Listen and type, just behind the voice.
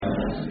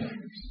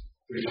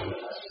Heavenly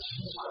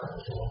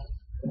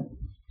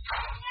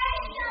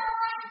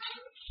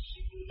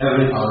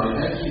Father,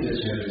 thank you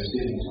that you have been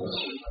speaking to us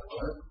through my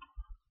word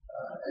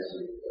as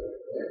we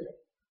pray.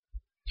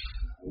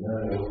 We know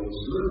your will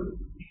is good,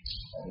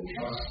 and we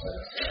trust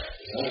that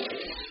you are good,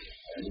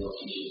 and you are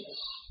teaching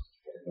us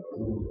in the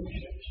rule of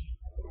church.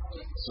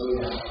 So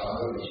we ask,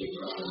 Father, that you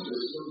grant us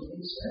wisdom and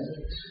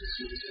understanding to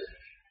receive church.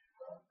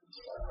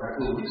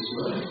 Grapple with this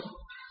word,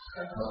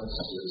 and help us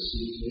to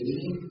receive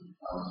clearly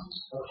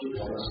what you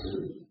want us to do.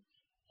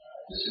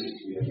 This week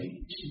we are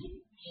meeting to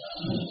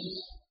Jesus.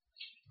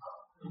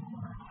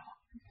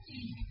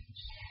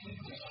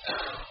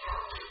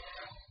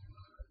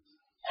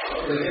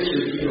 Okay, if you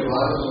keep your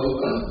Bibles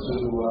open to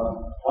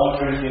 1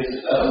 Corinthians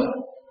 11.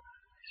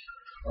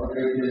 1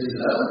 Corinthians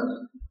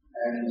 11.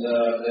 And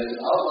there's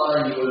an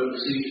outline you would have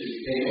received as you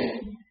came in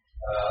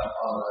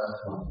on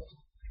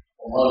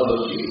one of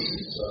those sheets.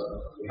 So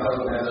we have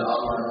to have the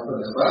outline open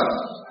as well.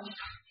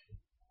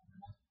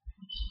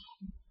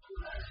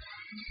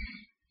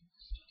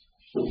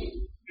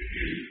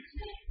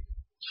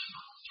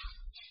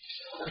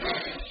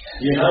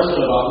 The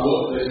announcement about the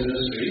book is in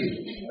the street.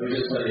 Let me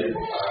just tell you,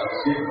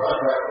 Steve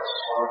Roderick was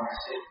sworn to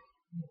say.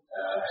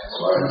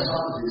 Sworn to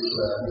start this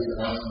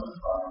announcement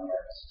from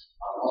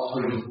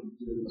offering.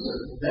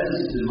 That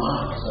is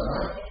demand, is that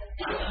right?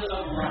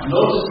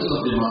 Notices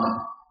of demand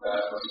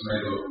for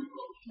Samaria people.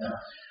 Yeah.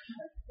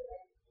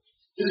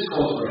 This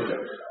calls for a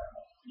joke.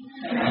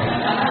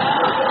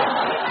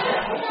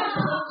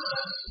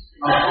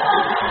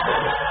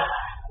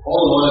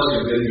 All lawyers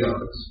can get the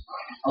office.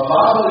 A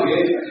father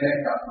gave a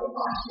haircut to a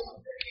pastor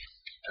one day.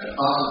 And the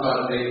pastor tried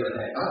to pay for the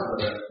haircut,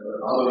 but the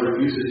father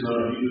refused to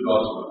turn to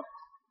God's word.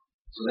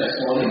 So next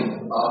morning,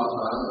 the father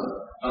found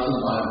a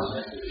 $1,000 was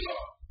next to the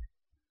shop.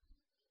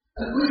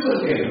 And the policeman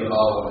came to the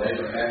father one day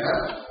for a haircut.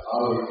 The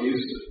father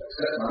refused to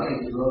accept money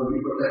to go to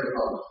reprotect the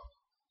father.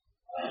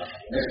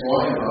 Next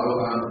morning, the father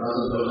found $1,000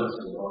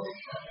 in the morning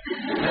shop.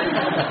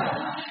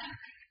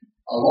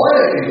 A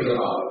lawyer came to the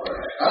father for a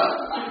haircut.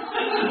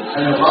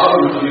 And the father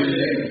refused to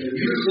take it. If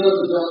you serve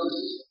the justice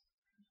system.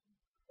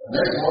 The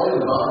next morning,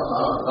 the father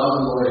found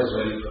 1,000 lawyers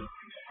ready for him.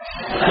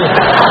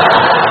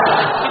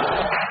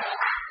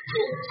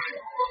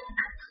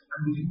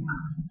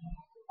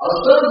 Our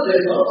sermon today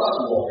is not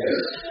about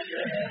lawyers,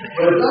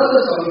 but it does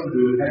have something to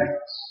do with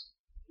haircuts.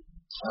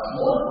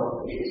 More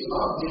importantly, it's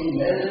about being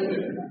men and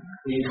women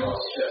in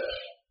God's church.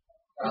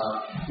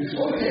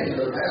 Before we get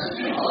into the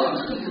passage, I'd like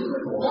to speak a little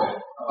bit more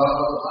about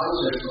what the Bible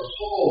says the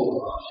whole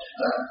of our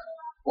gender.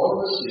 What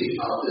we see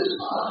how this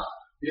part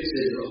is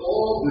in the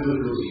whole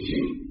biblical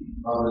teaching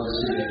rather than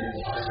just in the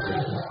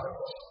isolated part.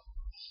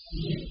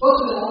 But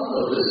we all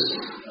notice,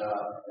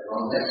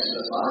 on the next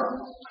slide,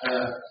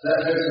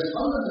 that there is a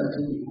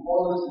fundamental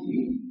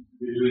equality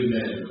between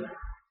men and women.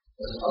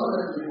 There's a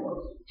fundamental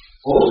equality.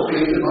 Both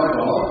created by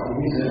God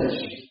in His image,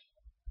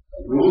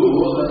 rule the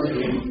world under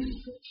Him.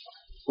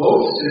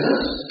 Both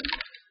sinners,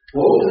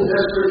 both in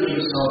desperate need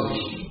of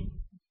salvation.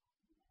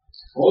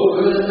 Both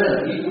women and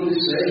men equally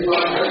saved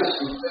by grace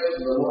through faith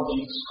in the Lord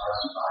Jesus Christ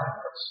who died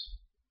for us.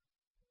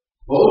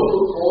 Both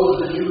look forward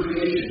to the new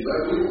creation,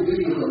 where we will be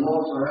with the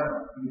Lord forever.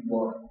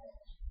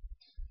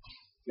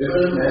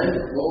 Women and men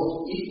are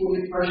both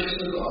equally precious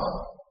to God.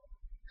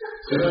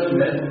 Women and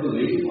men who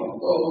believe are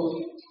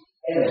both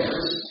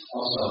heirs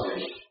of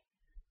salvation.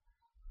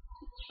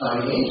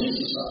 Now, in ancient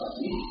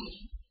society,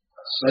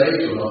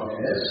 slaves were not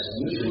heirs,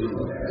 and children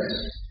were heirs,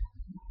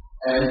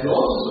 and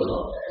daughters were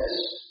not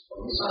heirs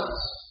of the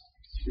sons.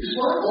 Which is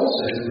why Paul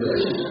says in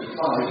Galatians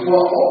 5, you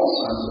are all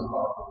sons of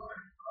God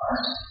in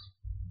Christ.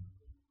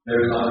 There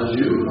is neither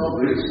Jew nor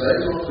Greek,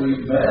 slave nor free,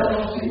 male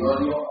nor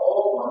female, you are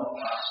all one in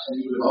Christ. And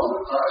you belong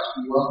to Christ,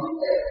 you are the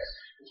heirs,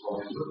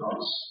 according to the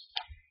promise.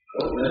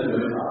 Both men and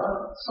women are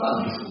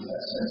sons in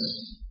that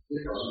sense,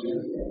 because we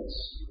are the heirs.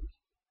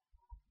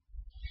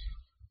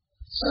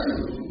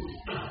 Secondly,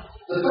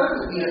 the fact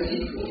that we are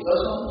equal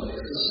does not make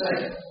us the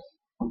same.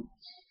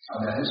 A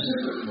man is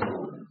different from a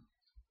woman.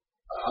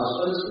 A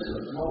husband is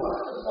different from a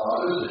wife. A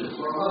father is different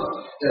from a mother.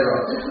 There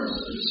are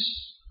differences.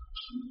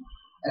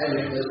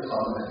 And if there's a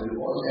fundamental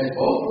equality, and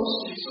both those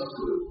things are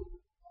good.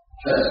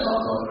 That's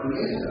not God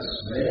created us,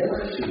 male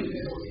and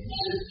female in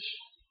His image.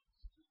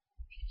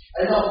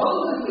 And our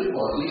fundamental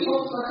equality is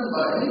not threatened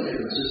by any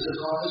differences that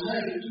God has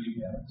made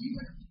between men and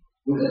female.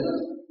 Within the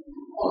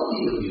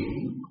quality of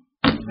being,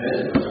 men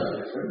and women are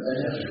different and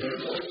have different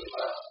roles.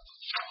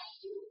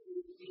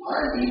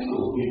 I am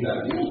equal in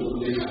value to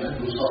the men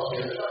who stop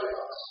here at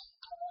us.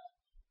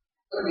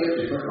 But we have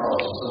different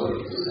roles, so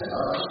it is that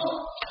our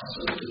heart. So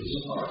it is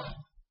a heart.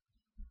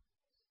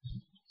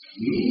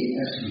 We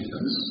as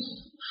humans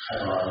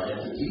have our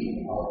identity,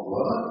 our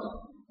worth,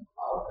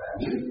 our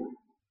value,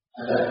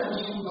 and that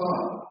comes from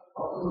God,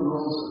 not from the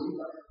roles that we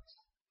play.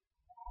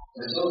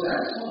 And so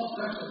that's not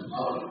threatened.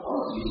 Our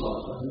equality is not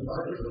threatened by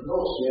different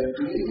roles. We are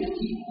created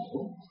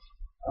equal,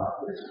 not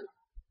different.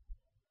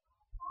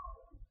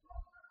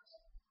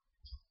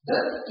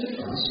 That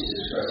difference is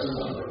expressed in a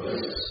number of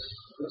ways,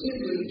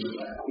 particularly in the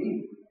family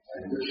and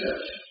in the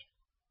church.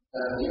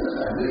 In the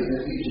family,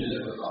 in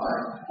Ephesians chapter 5,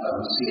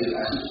 we see a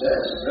passage there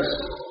expressed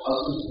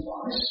husbands and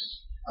wives,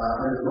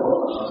 and the role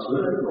of the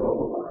husband and the role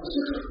of the wife is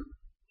different.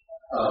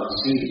 We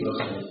see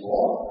verse 24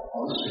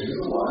 on the street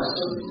of the wives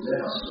submitting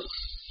their husbands.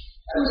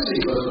 And we see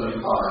verse 25,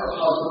 the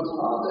husbands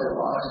love their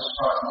wives as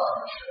Christ loved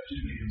the church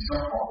and gave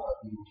himself for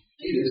her.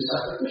 He is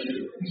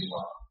sacrificial in his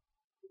wife.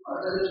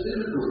 That is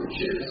biblical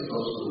kinship as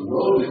opposed to the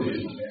worldly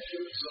vision of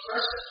kinship, which is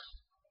oppressive.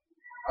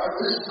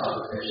 This type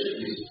of kinship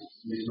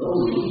is no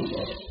room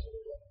for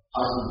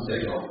husband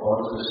take on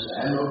board to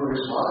stand over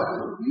his wife,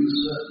 to abuse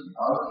her, to be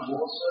hard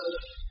towards her,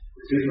 to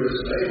treat her as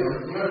a slave,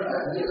 and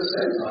at the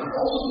same time, it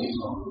also needs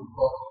no room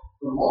for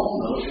the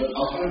modern notion of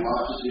husband and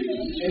wife to be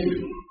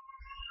interchangeable.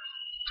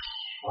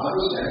 The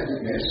Bible stands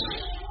against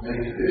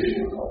many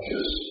traditional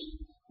cultures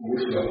in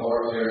which the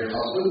authoritarian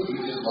husband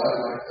treats his wife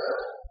like that,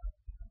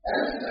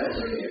 and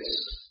stands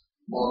against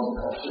modern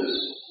cultures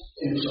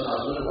in which the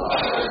husband and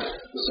wife are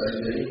the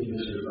same thing in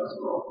which they are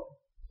wrong.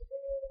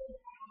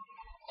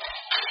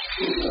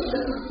 It's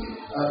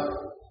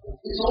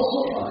also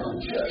applied in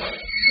the church.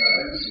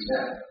 We see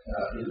that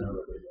in a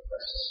number of different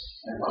places.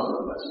 And one of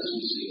the places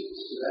we see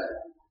is today.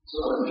 So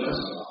let me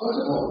just,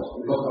 first of all,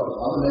 we talk about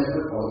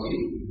fundamental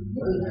equality in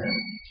one man.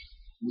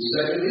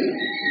 Secondly,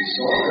 we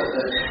saw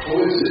that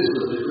coexist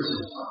with difference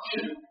in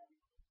function,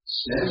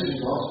 stems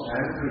from God's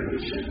plan of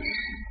creation,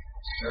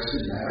 expressed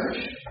in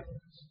marriage,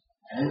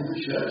 and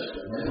the church,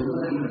 and men and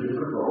women in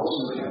different roles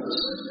in the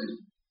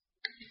understanding.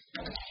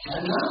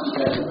 And now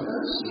together we're going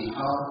to see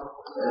how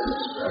that is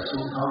expressed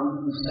in how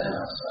we present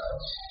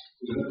ourselves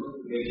in the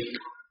creation.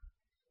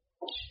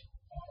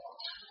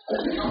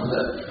 As we come to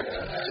that,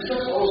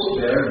 just also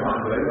bear in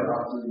mind where we're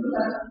up to in the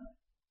matter.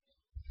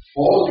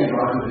 Paul has been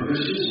writing to the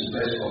Christians in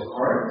place of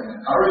Corinth,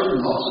 encouraging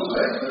them lots of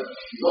ways, but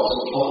he's also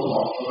told them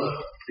off for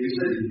the things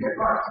they didn't get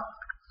right.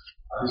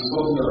 He's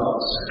talking about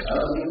the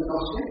centrality of the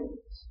gospel.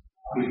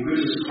 He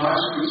preaches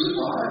Christ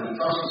crucified, he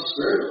trusts the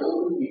Spirit to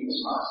open people's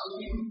hearts to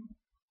him.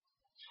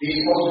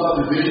 He talks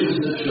about divisions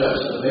in the church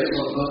that are based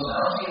on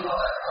personality and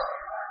how that comes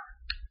back.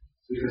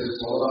 Because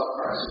it's all about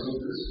Christ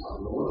and this,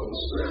 our Lord and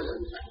the Spirit.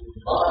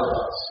 It's not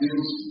about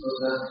skills and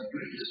personality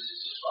preachers,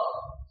 it's just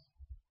about.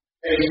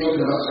 And he's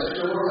talking about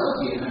sexual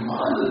morality and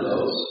reminded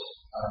those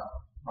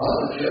of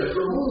the church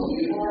for whom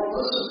the immoral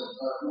person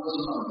who was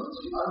among them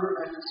to be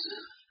unrepentant sin.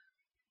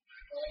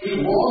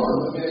 He warned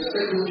them against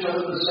taking each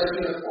other to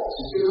secular faults.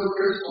 He's given them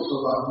principles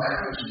about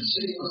marriage and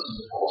singleness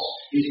and divorce.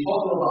 He's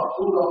talking about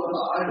food offered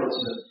to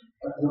idols and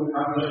food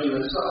pleasure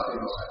and stuff.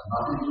 It must have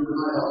nothing to do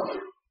with idolatry.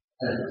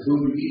 And the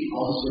food we eat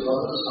also with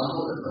others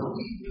stumble and don't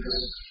eat because,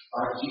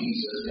 like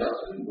Jesus, we have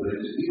to be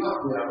willing to give up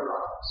the other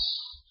rights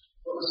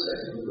for the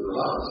sake of the good of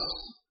others.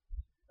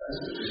 That is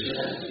the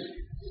Christianity.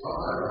 It's not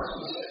my rights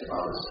for the sake of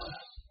others.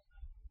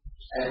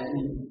 And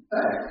in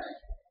fact,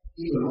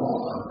 even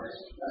more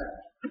fundamental than that,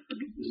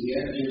 is the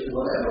attitude that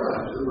whatever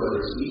I do,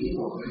 whether it's eating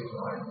or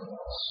drinking or anything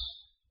else,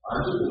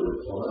 I'm to do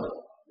it for the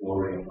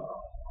glory of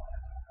God.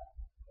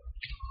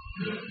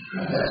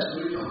 And that's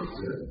what we come to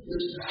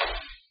this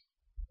passage.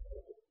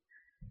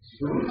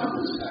 When we come to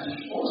this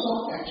passage, Paul's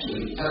not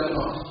actually telling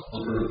us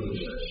the Philippian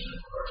church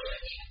for a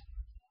change.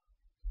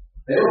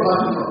 They were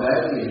running for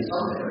badly in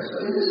some areas,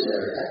 but in this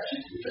area,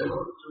 actually, they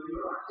were doing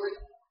the right thing.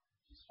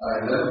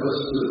 11 verse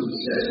 2, he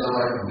says, "Now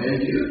I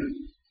commend you,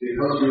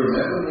 because you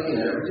remember me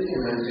in everything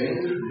and maintain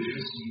the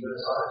traditions even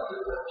as I do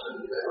them."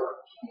 So they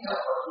were keeping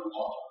up what we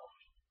taught.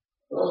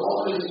 There was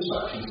all these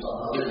instructions on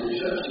how they did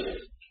church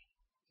here.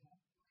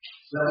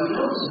 Now we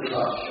know this is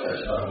about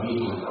church, about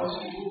meeting God's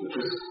people,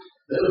 because a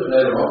little bit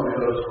later on we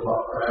go to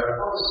about prayer and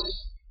policy.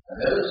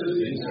 And there are two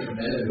things that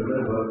men and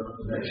women work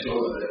to make sure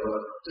that they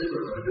were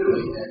different from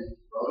doing, and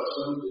rather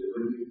so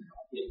when we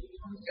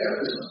become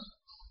terrorism.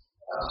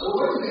 So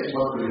what do you think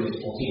about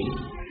Corinthians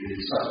 14? We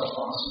discuss what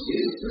policy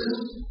is,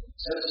 isn't it?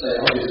 Let's say,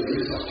 obviously,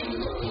 it's not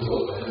true for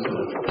people and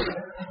women.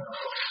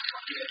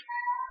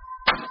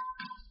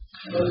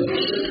 But we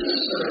should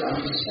necessarily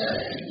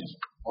understand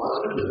why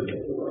we're doing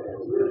it the way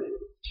we're doing it.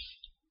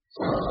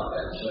 So I'm not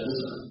that sure,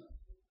 isn't it?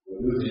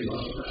 We're losing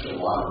much of sure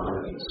why we're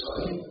doing it this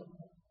way.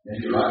 And if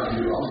you're right and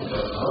you're wrong, you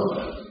don't know.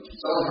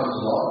 Someone comes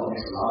along and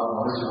makes a loud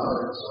noise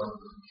about it. So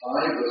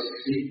 5 or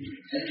 16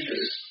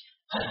 contentious.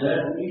 And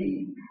then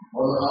we,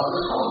 on the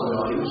other side, we're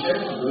not even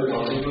checking. We're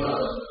not even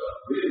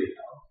really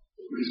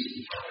reason.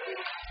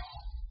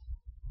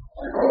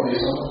 And probably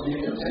someone's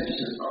being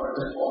contentious about it.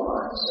 That's all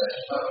right. So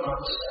I don't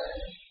understand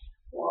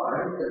why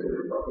they're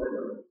doing what they're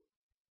doing.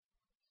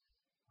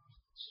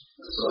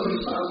 So he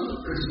found the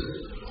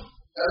principle.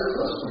 That's the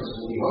first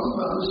principle. He wants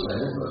to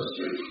understand in verse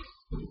 3.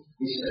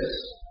 He says,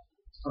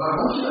 "But I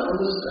want you to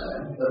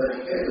understand that the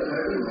head of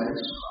every man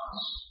is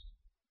Christ.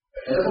 The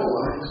head of a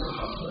wife is a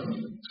husband,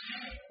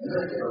 and the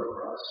head of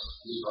Christ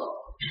is God."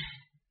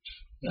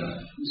 Now,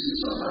 you see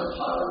sometimes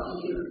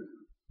hierarchy here.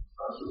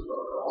 First we've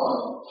got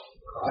God,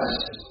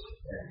 Christ,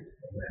 and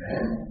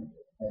man,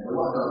 and the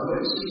one that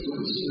when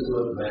we see the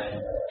word man,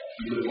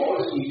 you would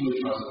always equally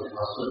translate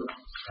husband,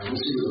 and we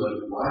see the word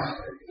wife,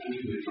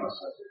 equally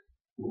translated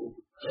woman.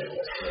 That's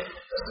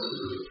the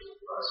truth.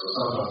 So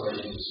some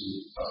translations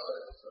see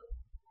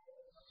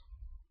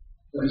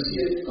But you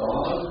see, if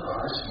God and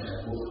Christ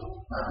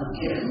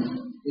again,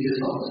 it is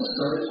not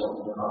necessarily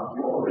talking about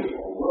glory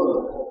or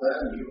worth or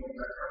value or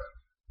background.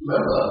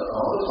 Remember,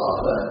 God the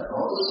Father and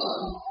God the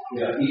Son,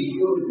 they are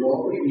equal in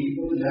glory,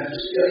 equal in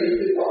majesty, are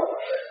equal in God.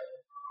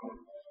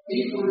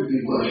 Equal to be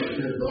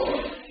worshipped in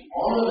God,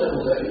 honored and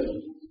obeyed.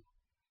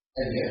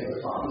 And yet the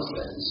Father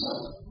sends the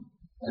Son,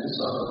 and the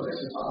Son obeys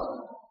the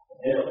Father. The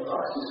head of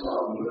Christ is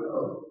God, we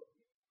know.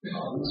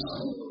 God and the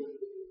Son.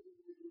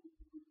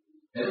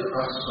 The head of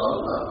Christ is God,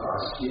 about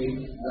Christ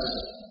giving us.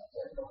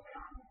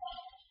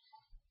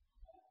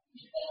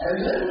 And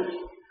then,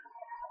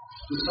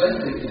 the same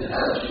thing in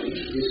analogy is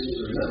between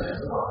the man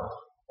and the wife,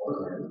 or the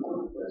man and the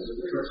woman. There's a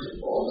difference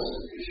involved, there's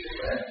a issue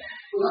there.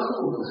 Without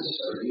all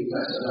necessarily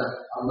better than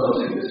that. I'm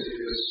noting this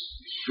because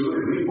it's true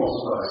in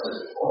reports what I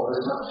said before.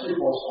 There's not two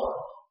false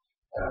one.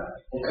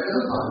 In fact, it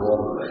doesn't have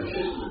all the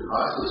relationships with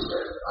Christ is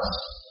great for us.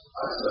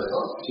 So it's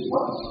not two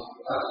ones.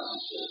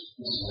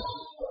 It's just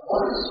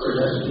what is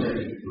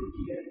resonating through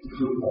here,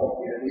 through Paul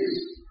here,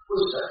 is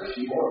was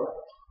actually order.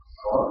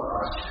 God,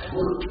 Christ, and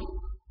woman.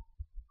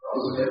 God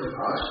was the head of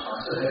Christ,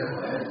 Christ the head of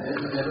man, and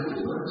the head of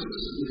the woman,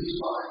 Jesus is his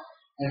wife.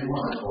 And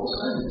why Paul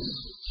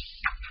says?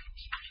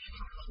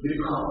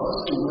 Because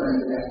the way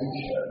that in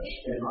church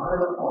can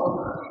either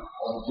honor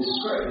or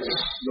disgrace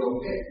your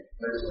head,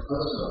 that is the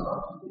person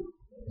above you,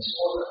 in this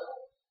order.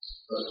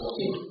 Verse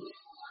 14.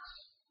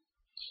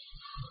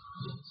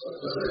 So,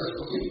 verse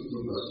 14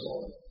 through verse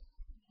 4.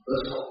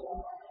 Verse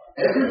 4.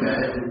 Every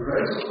man who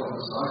prays or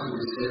prophesies with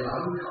his head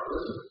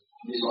uncovered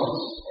is on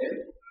his head.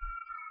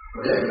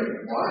 But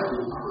every wife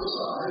who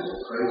prophesies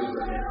or prays with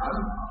her head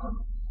uncovered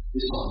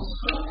is on his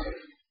head.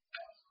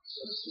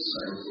 So it's the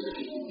same as if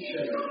you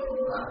shake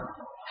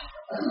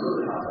That's a little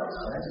bit hard to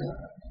understand, isn't it?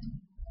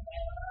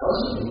 What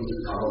does it mean to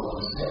cover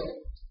one's head?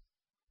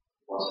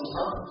 What's the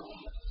cover?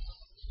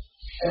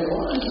 And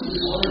why is it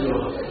dishonor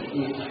your head if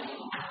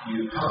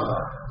you cover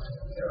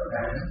your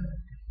head?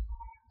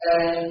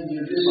 And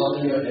you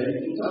dishonor your head if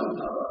you don't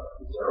cover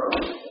your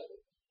own head.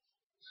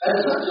 And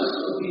it's not just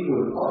for the people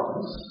in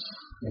Corinth,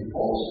 in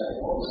Paul's day,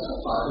 what was that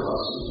apply to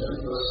us in the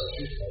 21st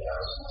century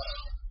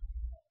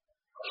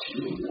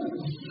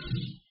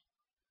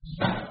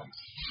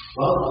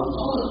Well, I'm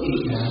not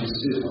looking at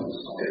this on this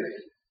topic.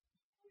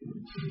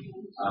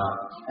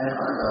 And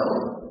I know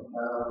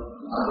a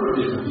number of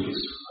different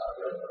views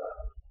about that.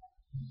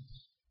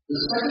 The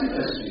second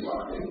best view, I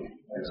think,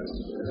 and the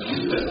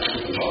view that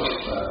a lot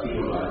of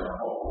people like to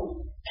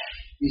hold,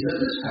 is that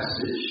this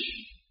passage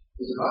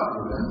is about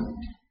women,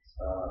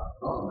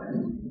 not men,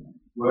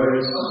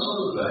 wearing some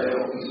sort of veil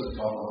or piece of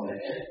cloth on their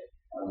head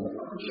and they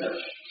come to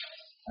church.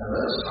 And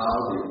that's how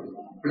the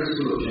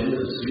principle of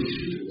gender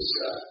distinction is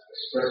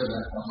expressed in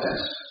that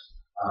context.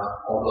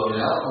 Although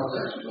in our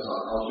context, because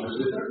our culture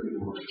is different, we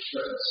will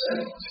express the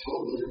same in a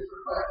totally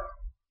different way.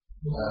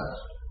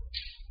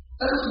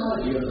 That was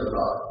my view of the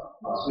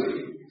last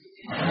week.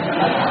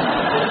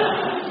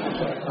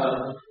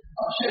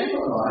 I've changed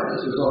my mind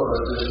as a result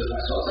of this.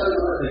 So I'll tell you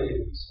what I think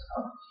it is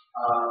now.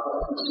 But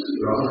I'm completely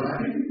wrong, and I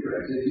can be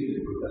corrected if you can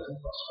prove that in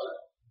the prospect.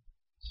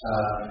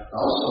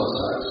 Also, as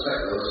I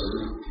respect those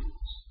who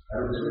I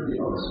was really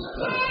on this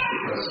matter,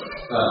 because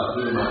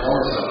even my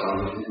own self,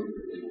 I'm really good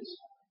at things.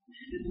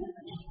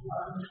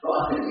 Well,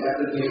 I think the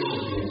application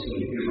is going to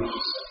be pretty much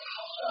the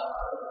same.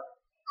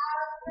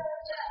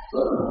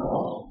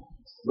 Furthermore,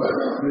 whether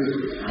I agree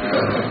with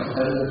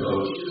having a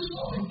coach this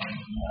morning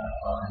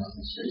on his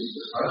streets,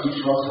 despite each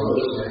one's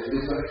words, and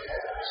everything like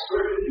that,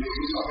 scripture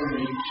uses something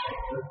you need to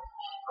change it,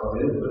 go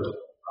in with it,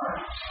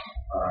 right?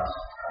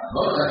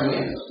 Not having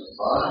it,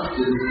 but I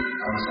didn't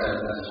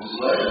understand that as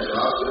well, so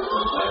after the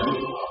first time,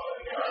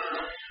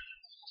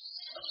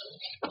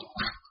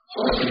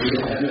 what do you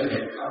have your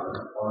head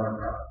covered or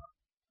uncovered?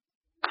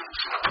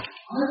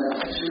 I don't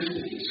actually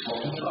think it's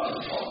talking about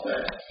the top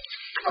there.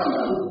 I'm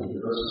not looking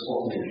at verses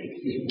 14 and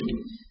 15,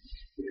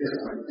 because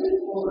I think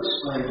we'll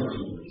explain what he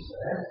means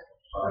there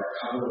by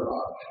cover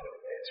up your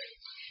head.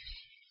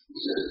 He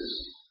says,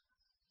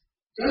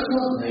 does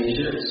not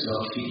nature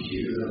itself teach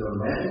you that a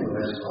man who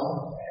has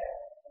long hair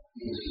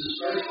is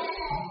disgraceful?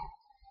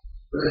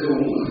 But if a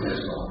woman has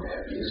long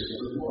hair, he is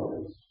full of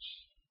glory.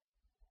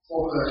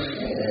 For her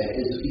hair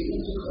is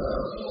given to her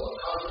for a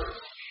covering.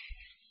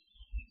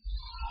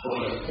 For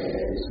her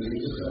hair is given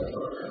to her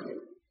for a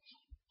covering.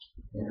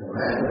 And a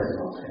man who has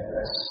long hair,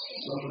 that's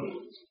not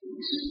good.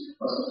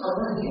 What's the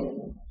covering here?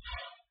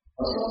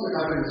 What's not the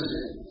covering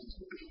today?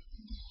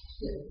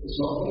 It's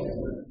not here.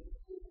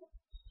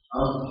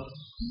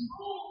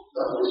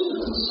 The Holy Spirit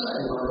doesn't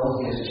say, my long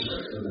hair is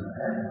straight in the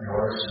man,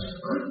 nor is it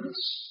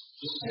greatness.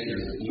 Just take it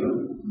as a view.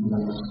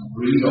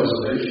 Read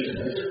observation,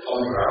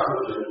 polygraph,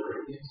 which is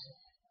greatness.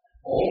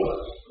 All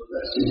of it, but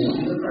that's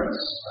in the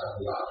premise of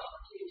the art.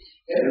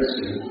 Hair is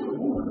given to a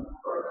woman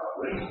for a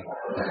covering of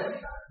a man.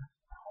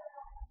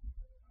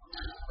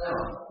 Now,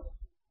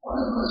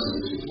 what am I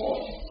saying before?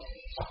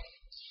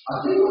 I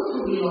think what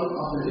could be our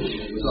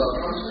opposition is our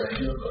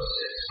translation of verse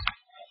 6.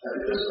 And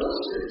because verse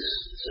 6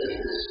 says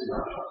this in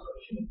our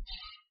translation,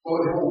 for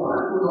if a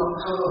wife will not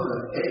cover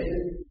her head,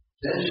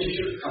 then she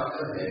should cut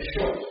her hair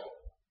short.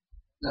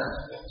 Now,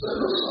 so it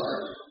looks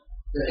like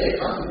the hair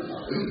can't be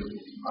cutting,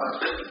 right?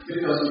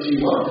 Because if she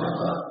won't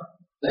cover,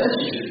 then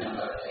she should cut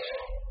her hair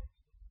short.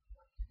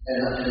 And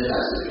if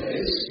that's the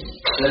case,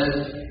 then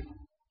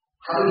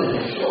cutting her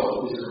hair short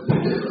is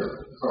completely different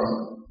from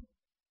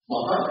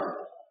not covering.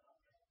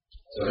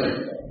 Sorry?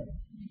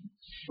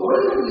 But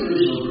when you look at the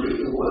original Greek,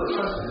 the word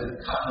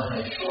translated cut her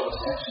hair short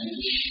is actually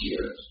to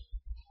shear it.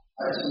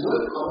 It's a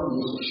word commonly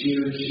used for shear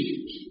and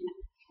sheep.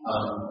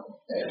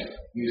 And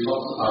used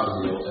lots of times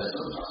in the Old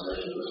Testament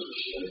translation of for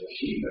shear and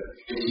sheep, but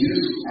it's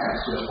used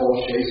actually to whole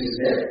shaves his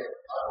head.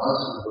 Once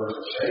it's the word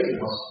for shave,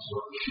 once it's the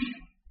word for sheep.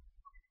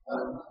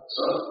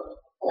 So,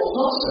 Paul's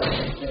not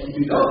saying that if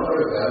you don't know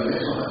about it,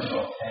 you don't have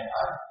short hair.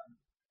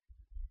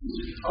 You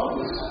should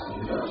probably have it,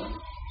 you know.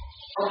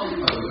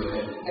 Probably cover your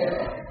head with hair,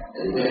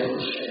 and then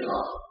will shave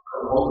off,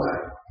 go all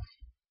back.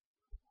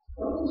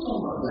 Well, it's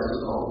not like that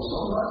at all. It's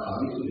not like how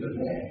you do your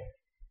hair.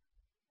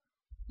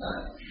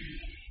 Now,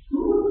 who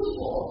would have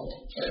thought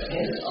that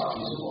hairstyle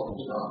is important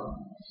to God?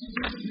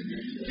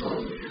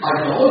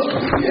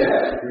 Idolatry,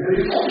 yeah,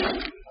 really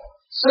important.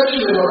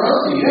 Sexual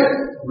immorality, yeah,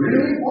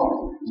 really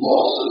important.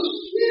 Losses,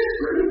 yeah,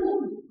 really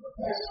important.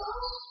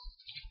 Hairstyles.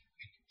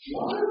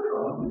 Why would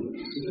God be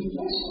interested in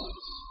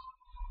hairstyles?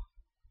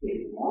 It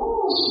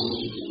almost seems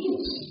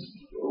ridiculous.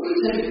 We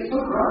take it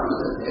for granted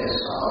that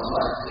hairstyles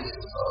like this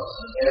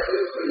and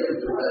every free and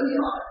bloody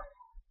eye.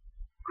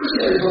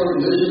 Christianity is a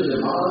religion that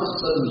demands a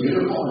certain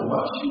uniform and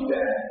what you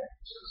wear.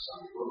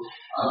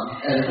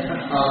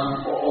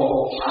 Or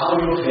how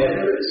your hair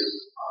is.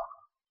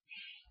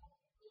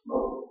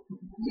 Well,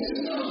 yes,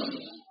 no.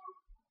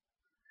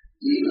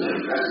 Even if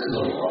dress is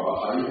all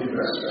about how you can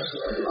dress the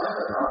way you like.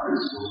 There are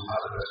principles how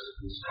to dress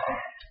people start.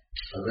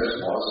 A dress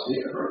modesty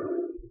and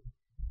appropriate.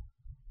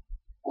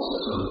 Also,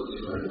 so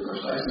different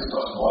places,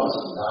 cross models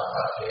and not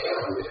hair,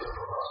 or different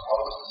cross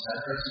models in San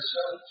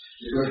Francisco,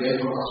 different hair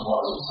from cross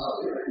models in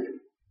Saudi Arabia.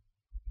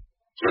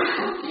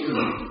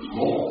 Even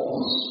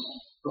laws,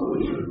 but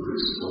even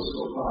principles to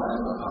apply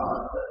in the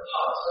heart that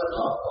hearts that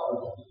are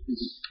followed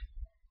is.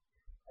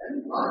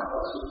 And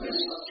likewise, we may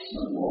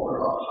something more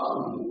about how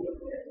we do it,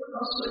 but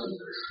not certain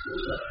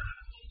principles that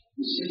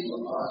we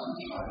sympathize and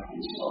try to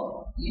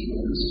resolve, even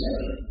in the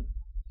same.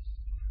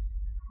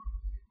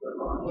 But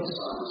on his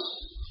side,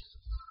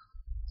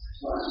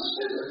 so I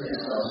suspect that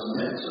hairstyles are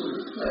meant to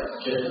reflect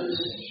gender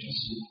distinctions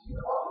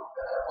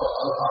what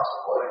other parts of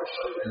the body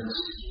show gender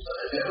distinctions, but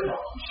they're never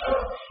not to show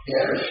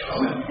hair is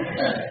showing,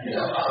 and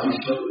how you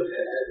show the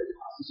hair, the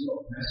parts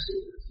of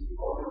masculinity,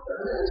 or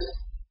whatever it is.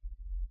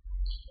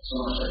 So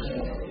much that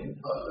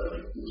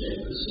the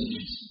gender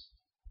distinctions.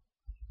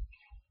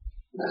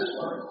 That's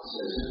why it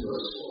says in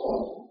verse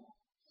 4,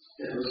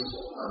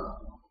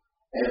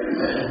 every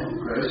man who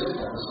prays or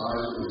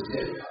prophesies with his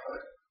head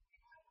covered.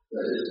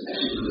 That is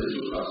actually the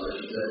literal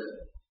translation that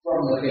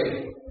from the head.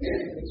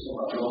 Again, it's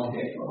not a long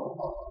head, not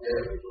the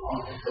head, long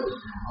head goes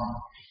from on.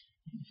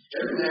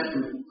 Every man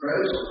who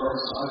prays or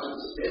prophesies with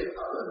his head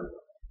covered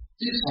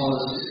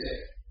dishonors his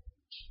head.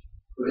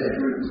 But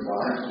every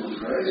wife who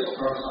prays or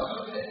prophesies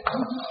with his head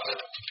uncovered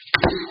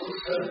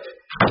dishonors her head.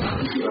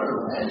 If you are a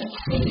man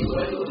and you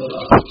are with a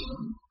loved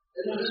person,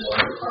 then notice what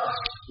the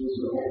Christ was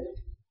your head.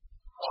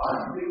 Why?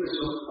 Because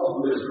you're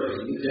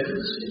obliterating the gender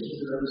distinctions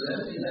that are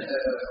representing that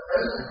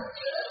present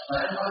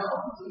planned by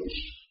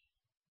competition.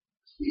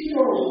 If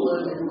you're a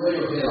woman and you wear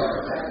your hair like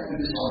a man, you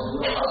dishonor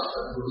your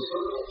husband who is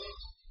your head.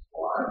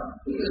 Why?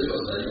 Because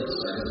you're saying the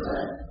same as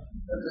man.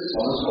 And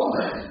dishonors your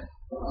man,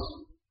 your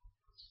husband.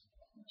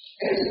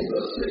 And in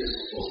verse 6,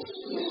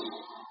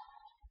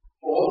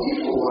 for if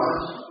a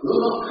wife will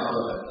not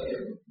cover her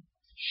head,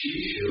 she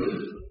should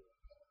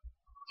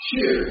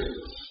shear it.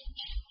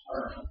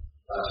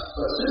 But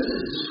since it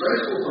is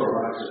disgraceful for a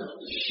wife to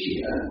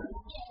shear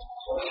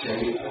or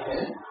shave her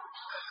head,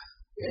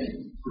 again,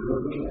 we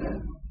look at that.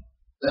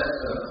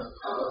 That's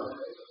cover.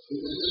 It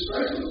is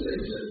disgraceful thing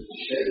to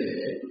shave your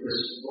head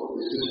because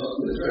this is not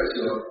the dress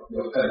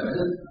your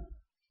feminine.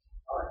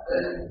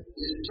 Then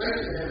it's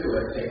disgraceful to have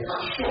your hair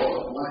cut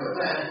short like a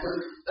man, but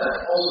that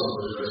also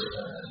was very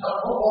feminine. Not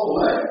all the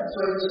way, it's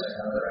very the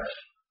same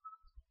direction.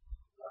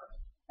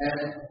 And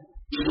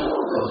you don't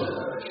want to go that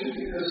direction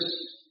because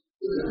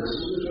the difference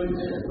between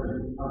men and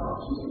women are not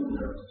too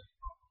different.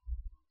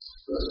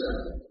 Verse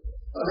 7.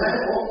 A man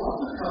ought not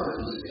to cover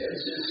his head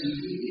since he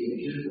is the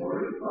image and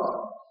glory of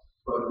God.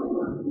 But a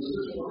woman is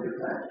the glory of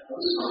man, of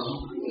the sons of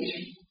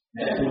creation.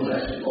 Man was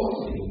actually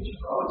both the image of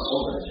God, so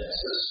that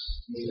Genesis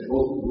means they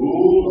both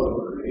rule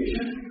over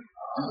creation,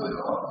 under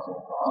God,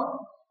 for God.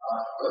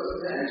 But the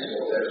man is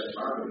all there to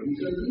try to be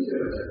the leader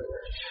of that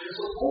creation.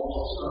 So Paul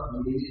talks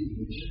about the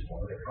image and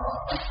glory of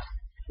God.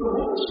 The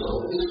woman's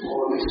role is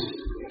glorious in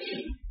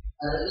creation.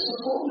 And it is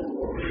supported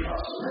glory of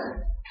God to man.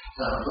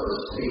 Now,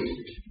 verse 8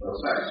 goes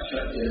back to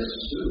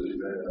Genesis 2, we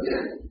read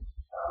again.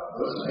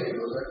 Verse 8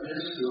 goes back to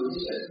Genesis 2, and he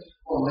said,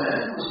 for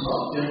man was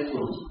not meant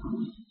for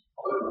woman,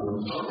 but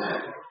woman for man.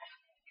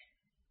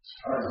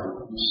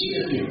 You see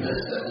a human,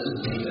 that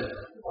doesn't mean that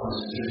one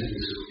is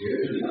physically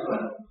superior to the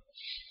other.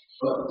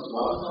 But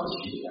one comes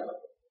here,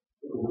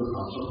 the woman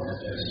comes from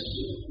Genesis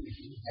 2.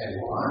 And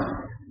why?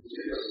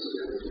 Because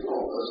the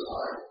verse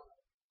 5.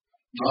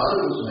 God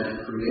was man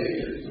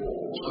created for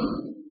woman,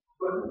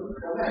 but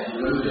for man.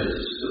 Remember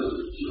Genesis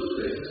 2? She was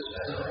created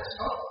as a man's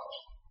couple.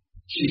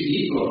 She's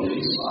equal to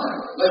his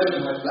life. Flesh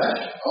is my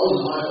flesh, bones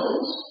are my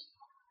bones.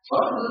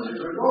 But in a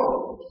different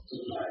role to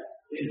play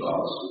in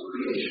God's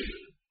creation.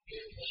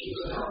 She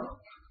was a helper.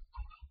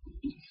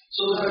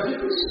 So there are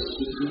differences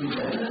between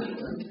men and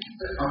women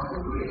that come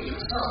from creation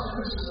itself.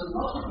 Differences are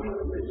not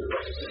really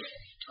resurrected,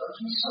 but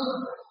we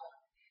celebrate them.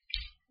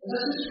 And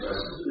that's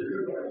expressed in the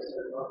different ways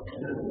that God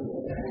men and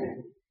women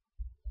behave.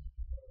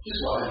 Which is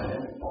why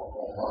men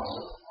fall lots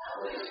of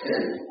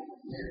sin.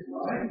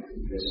 Right?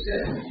 Because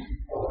sin,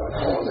 or I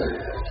call it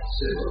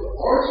sin of the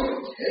authority of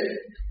the head.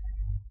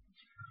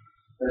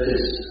 That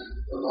is,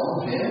 the long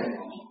hand,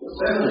 the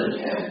feminine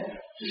hand,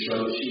 to show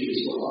that she is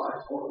the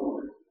wife or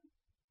woman.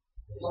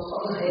 What's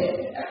on the head,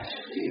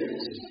 actually,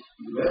 is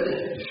the red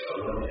head to show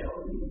the male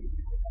and female.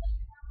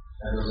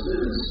 And those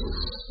differences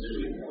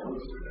between them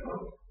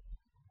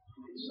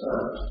is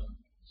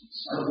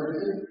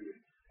celebrated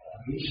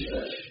in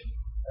church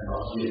and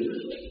not here.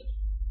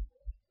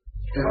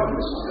 And I'm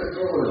just going to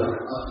throw a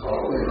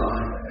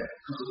line there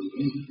because of the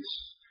angels.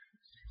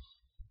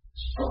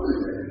 It's probably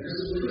there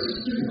because of the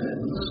Christian men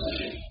in the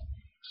session.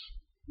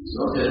 It's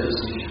not that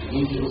the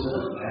angels that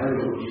are married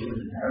or given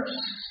in marriage,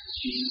 as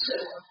Jesus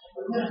said,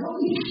 but they're not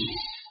the angels.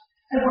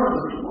 And one of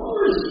the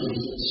glorious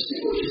things that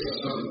distinguishes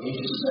us from the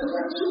angels is that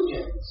we're two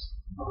kids.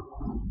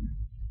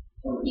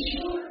 Well, we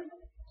sure.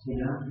 You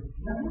know,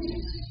 that makes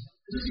sense.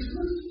 This is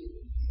good.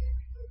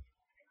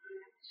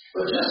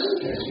 But just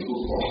in case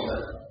people thought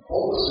that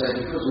all the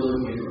same, because we're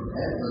looking at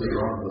man earlier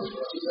on in this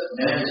verse, that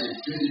man is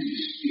intrinsically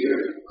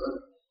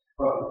spiritual,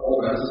 but all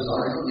that is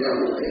designed from the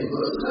other way in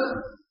verse 11.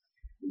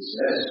 It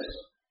says,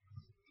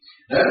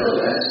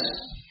 nevertheless,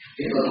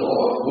 in the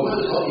law,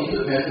 woman is not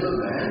independent of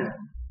man,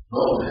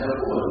 nor man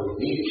of woman.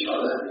 We need each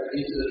other, we are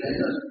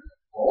interdependent.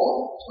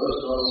 Or, verse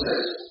 12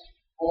 says,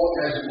 for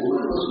as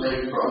woman was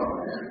made from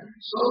man,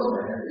 so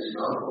man is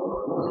now from a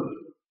woman.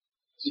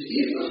 See,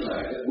 if the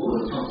fact that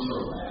woman comes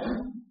from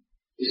man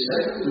is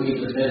said to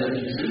mean that men are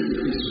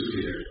intrinsically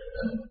superior to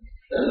men,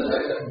 then the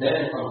fact that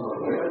men come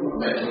from women will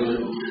make women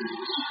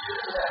intrinsically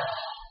superior to men.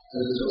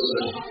 And there's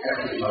also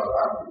actually about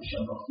that which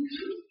shall not be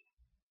true.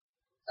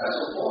 As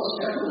a false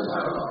capital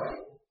hierarchy,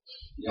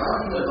 the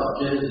argument about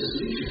gender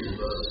distinction in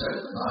verses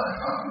 7 to 9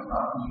 are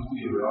not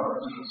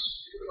inferiority and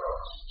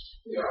superiority.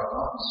 They are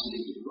not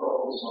distinctive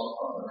roles of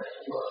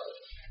fundamental work.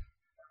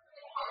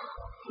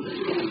 They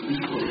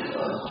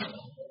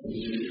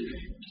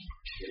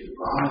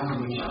rise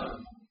from each other.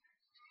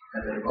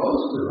 And they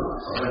both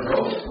derive,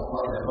 or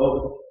they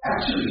both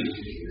actually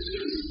is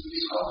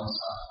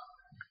reconciled.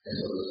 And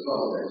so the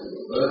soul is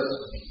the first,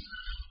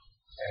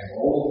 and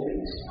all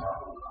things are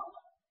love.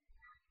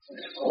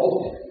 And all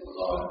things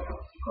are love.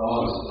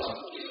 God's love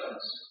is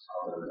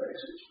our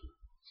relationship.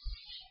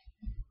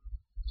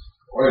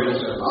 Or you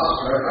just said last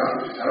paragraph,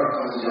 which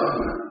clarifies the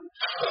argument.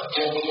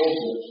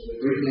 The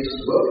Greek needs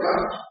to work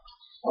out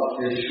what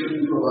they should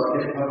do about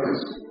their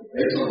coverings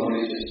based on what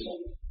it is.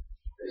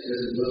 It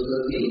says in verse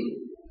 13,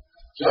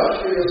 judge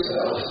for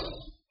yourselves.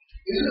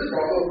 Is it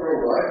proper for a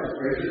wife to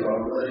pray to God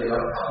with a day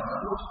like that?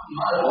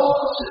 My law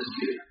says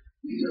here.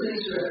 These are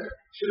things that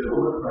should a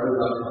woman pray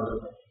without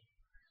covenant.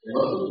 They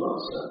must do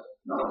answer.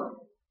 No.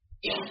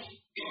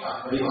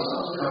 But he must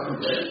also come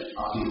from there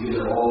after you give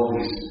them all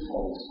these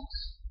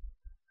qualities.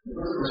 The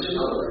question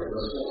of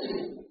verse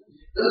 14.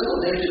 Does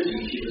not nature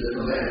teach you that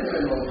a man who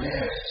has long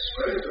hair is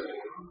straight for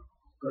him,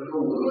 but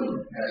a woman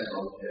who has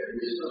long hair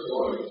is the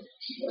Lord?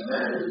 A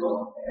man with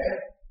long hair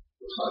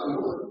looks like a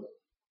woman.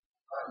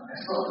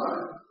 That's not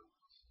right.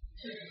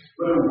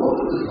 But a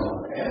woman with long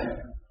hair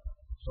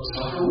looks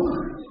like a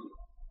woman.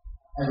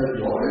 And the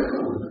joy of the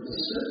woman is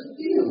to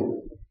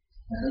feel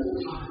and it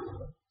looks like a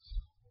woman.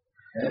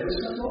 Hair is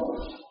the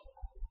Lord.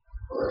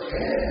 For the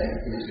hair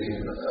is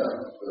given to her,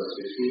 verse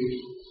 15,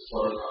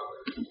 for a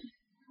covering.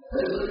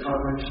 That is the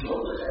covering she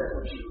over the head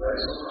when she wears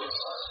on the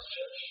outside of the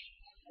church.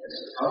 It's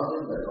a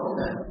covering that no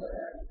man will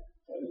have,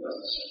 but he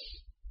doesn't say.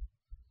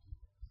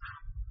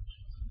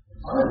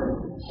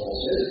 Paul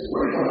says,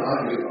 we're going to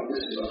argue about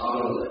this in the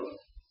heart of the letter.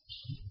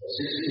 Verse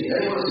 16,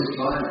 anyone is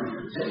inclined to be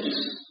contentious,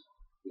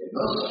 yet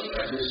no such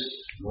practice,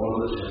 nor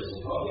the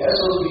gentle God. He has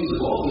those means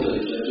of all the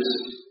other churches,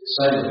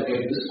 saying that again,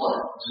 this point,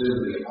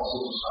 considering the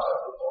apostles of Sodom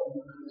and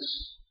Gomorrah, this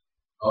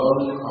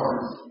only in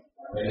Corinth.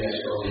 Maybe I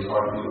should only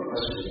Corinth be a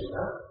question about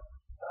that.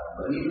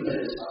 But even then,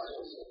 it's not so.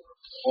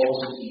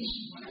 False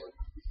teaching,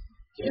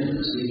 gender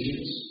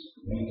distinctions,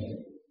 meaning.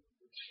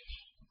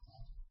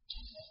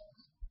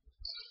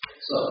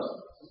 So,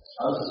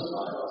 how does this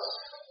apply to us?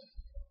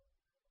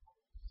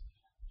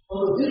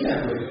 Well, the big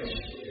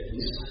application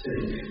is to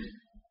think,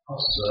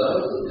 observe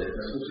the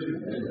difference between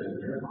men and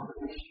women in a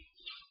congregation.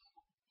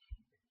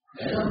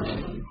 Men are men,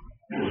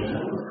 women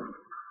are women.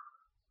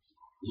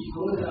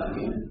 Equal in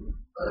value,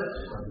 but at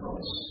different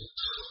roles.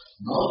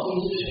 Not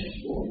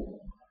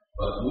interchangeable,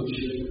 but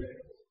mutually great.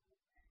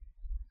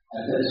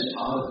 And that is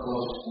part of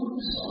God's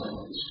purpose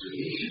on His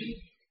creation,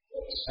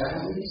 His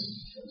families,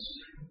 and His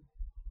people.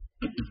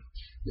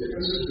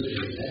 Differences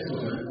between men and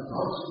women are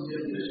not to be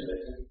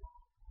respected,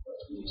 but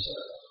to be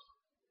served.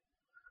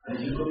 Men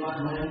should look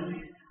like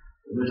men,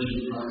 women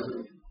should look like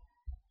women.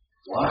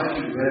 Wives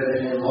should wear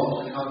their hair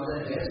long to cover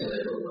their hair so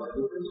they look like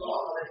women to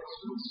offer their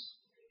husbands.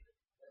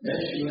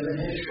 Men should wear their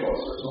hair short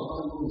so it's not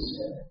like women's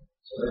hair,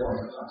 so they won't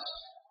have fast.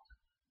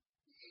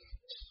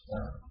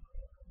 Now,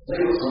 tell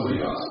you what somebody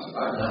asked me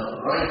right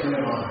now, right in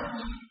your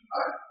mind.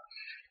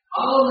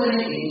 How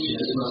many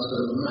inches must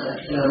a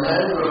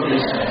man grow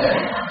his hair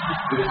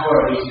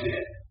before he's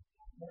dead?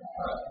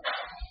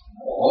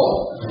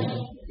 Or, if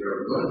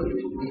you're going to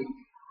be me,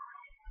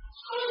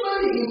 how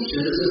many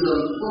inches is a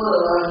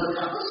borderline?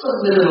 What's the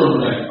minimum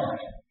length?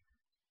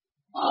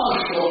 How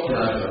short can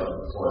I go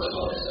before it's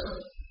not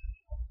accepted?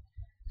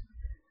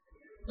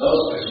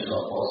 Those questions,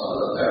 of course, are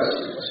the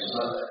Pharisee questions,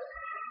 aren't they?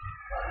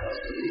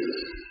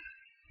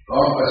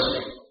 Wrong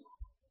question.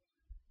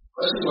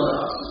 Question you want to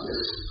ask is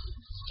this.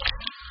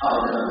 How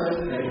can I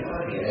maintain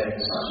my hair in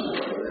such a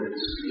way that it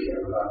is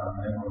clear about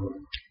my memory?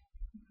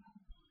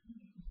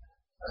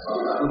 I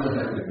thought I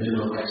wouldn't have the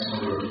minimum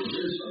maximum of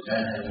inches, but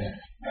then having a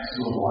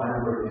maximum wide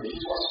number of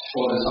inches was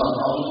short in some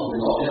houses or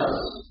not in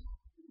others.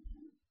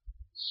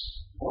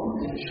 One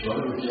thing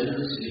short of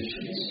generous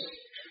is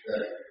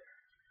that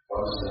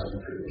God is not in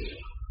tradition.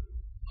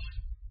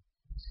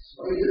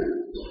 What do you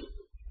do?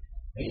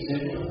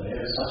 Maintain your hair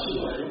in such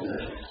a way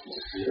that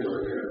it's clear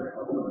where you're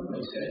going.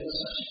 Maintain it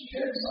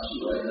in such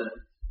a way that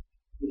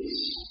it's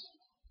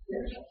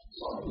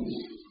not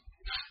easy.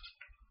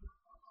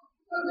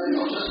 And then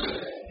not just the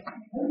hair.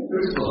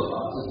 There's still a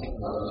lot of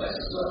other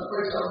lessons. For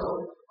example,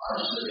 I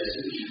suggest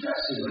that you should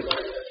dress in a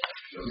way that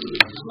shows you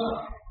as well.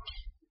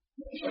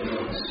 Show you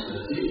on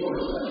disability or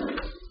whatever.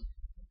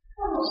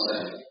 I'm not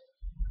saying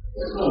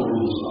there's no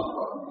rules about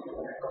what you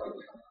do.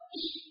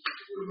 Just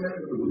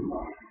remember who you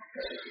are.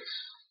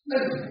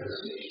 Remember the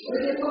stage.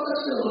 Well,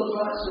 that's still a little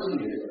class of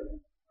you.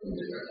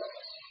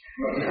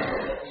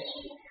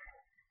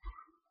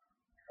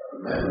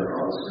 Remember,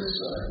 I was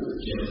concerned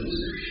with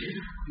generalization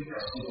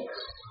because he was.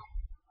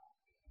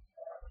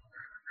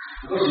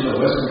 Because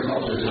Western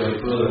culture is going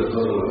further and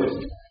further away.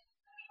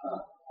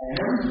 I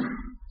am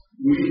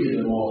reading in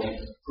the more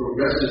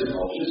progressive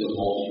cultures of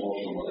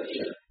multicultural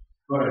Malaysia,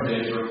 quite a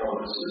danger of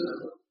Catholicism.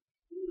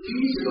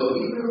 Years ago,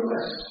 even in the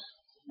West,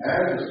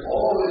 marriage was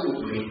always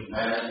between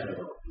man and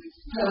woman.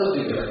 Never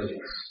think of anything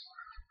else.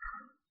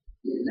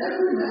 You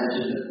never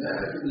imagined that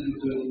marriage would be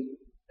between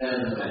man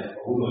and man,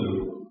 or woman and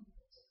woman.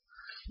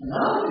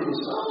 Now people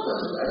say, it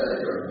doesn't matter if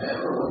you're a man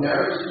or a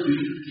marriage is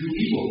between two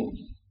people.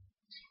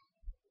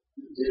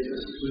 The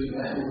difference between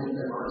man and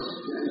woman is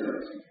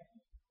different.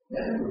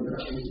 Men and women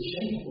are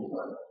interchangeable,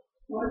 but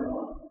why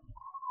not?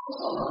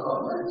 That's not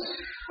about that.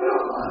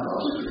 Well, I'm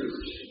not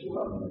interchangeable,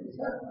 I'm not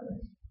that way.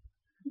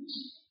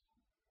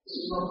 This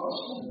is not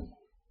possible.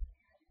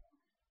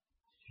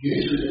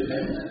 Mutually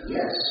dependent,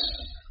 yes.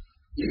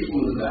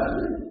 Equal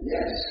value,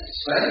 yes.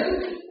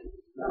 Same?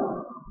 No.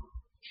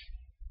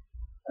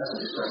 That's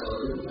expressed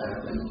in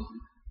family and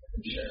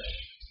church.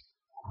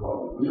 What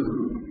we do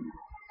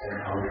and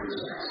how we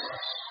present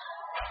ourselves.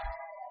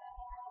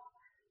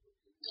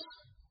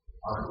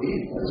 On the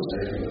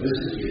Wednesday, when you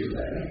visit here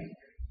today,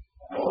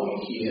 all you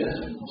hear is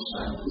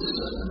trying to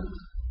listen.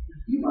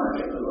 You might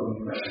get the wrong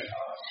impression of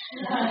us.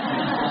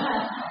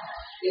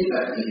 In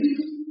fact, if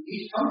you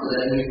come to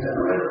that and you've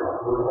never read the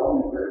Bible, or all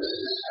you've read is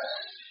this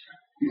passage,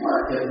 you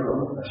might get the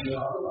wrong impression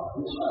of the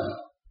Bible as well.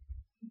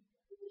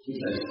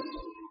 Because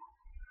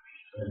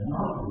they're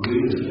not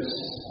really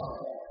listening to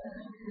God.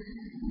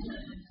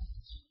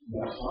 We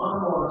are far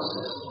more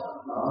obsessed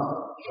about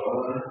love,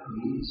 joy,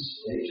 peace,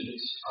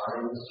 patience,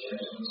 kindness,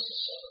 gentleness,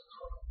 and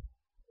self-control.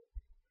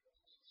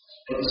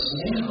 But the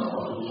same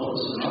God who told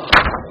us not to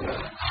do that,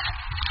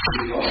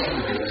 He also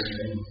made us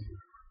men.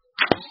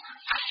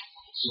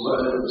 So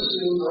whether we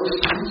pursue those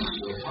things,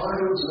 we try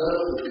to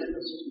observe the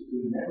differences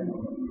between men and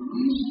women, the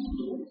reason to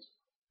do it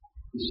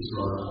is to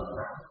glorify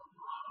God.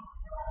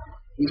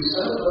 We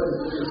celebrate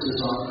the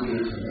differences our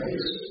Creator made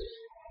us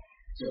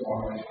to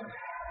honor Him.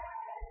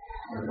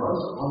 And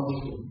once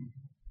honor Him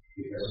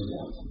because we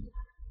love Him.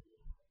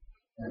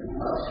 And we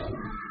love Him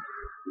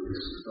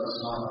because He does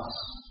not us.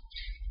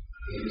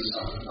 It is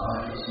our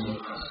divine personal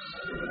presence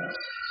that we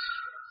ask.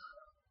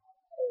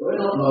 We're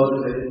not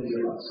motivated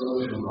here by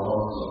social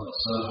norms or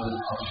certain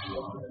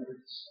cultural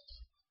identities.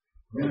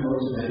 We're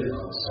motivated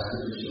by the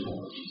sacrificial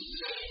love of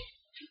Jesus.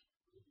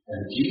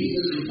 And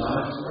Jesus who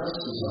died for us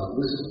is our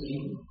risen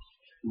King,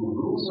 who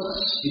rules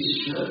us, His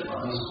church,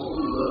 by His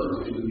holy word,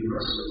 which will be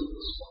rested with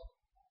this one.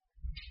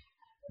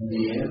 In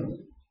the end,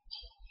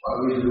 while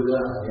we do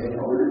that, we do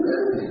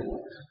everything.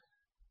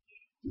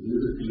 We do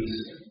the peace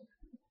thing.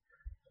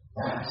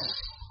 That's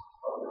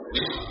what we're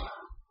doing.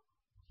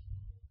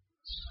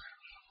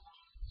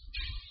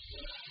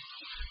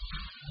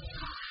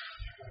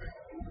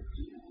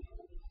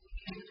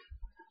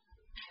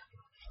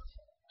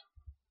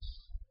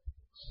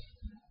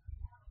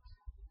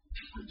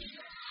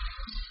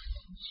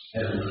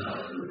 Heavenly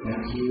Father, we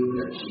thank you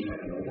that you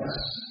have made us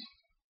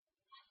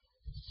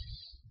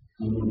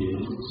human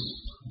beings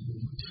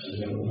in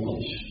your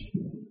image.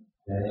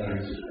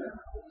 Thank you.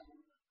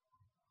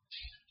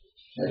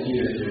 Thank you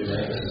that you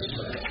made us this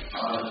way.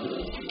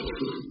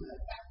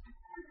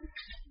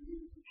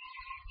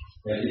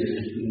 Thank you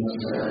that you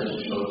must have to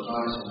show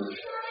Christ in the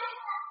church.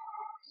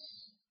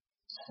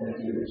 Thank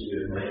you that you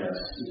have made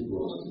us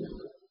equals in you.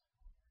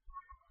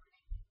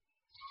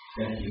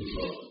 Thank you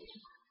for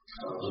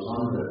the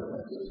wonder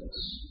that is us.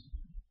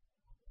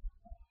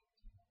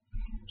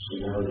 We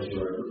know that you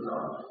are a good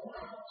God,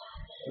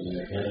 and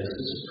your hand is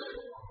this way.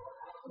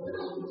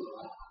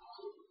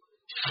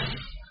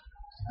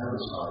 Help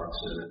us, Father,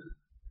 to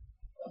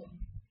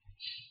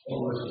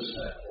always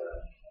respect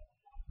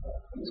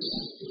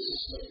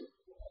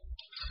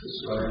this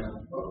way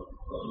of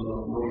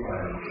more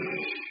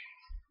kindness.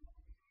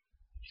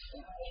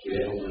 To be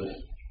able to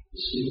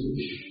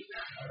distinguish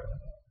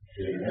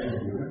between men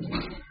and women,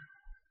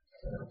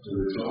 to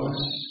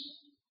rejoice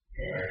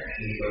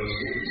in those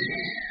things,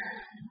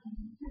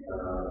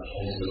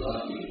 and to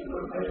love you who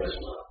have made us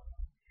well.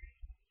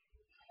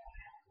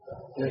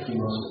 Thank you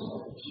most of all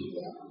that you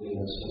have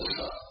given us the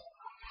Son,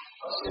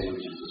 our Savior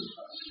Jesus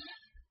Christ.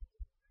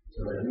 So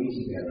that we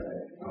together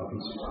are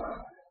His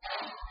bride,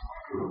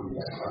 who will be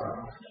that bride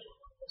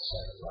and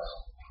sacrifice.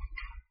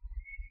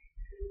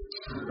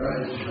 We pray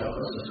that you help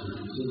us as we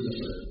continue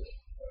to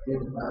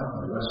think about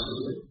and wrestle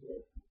with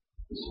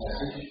this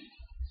message.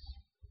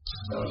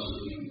 Those who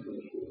we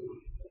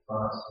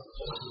fast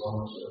just long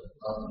to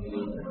love you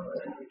and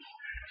obey you,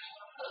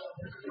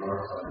 and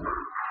glorify you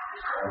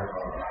all of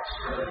our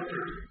lives.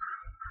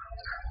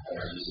 In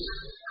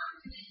Jesus'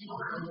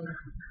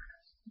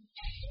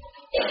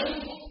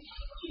 name.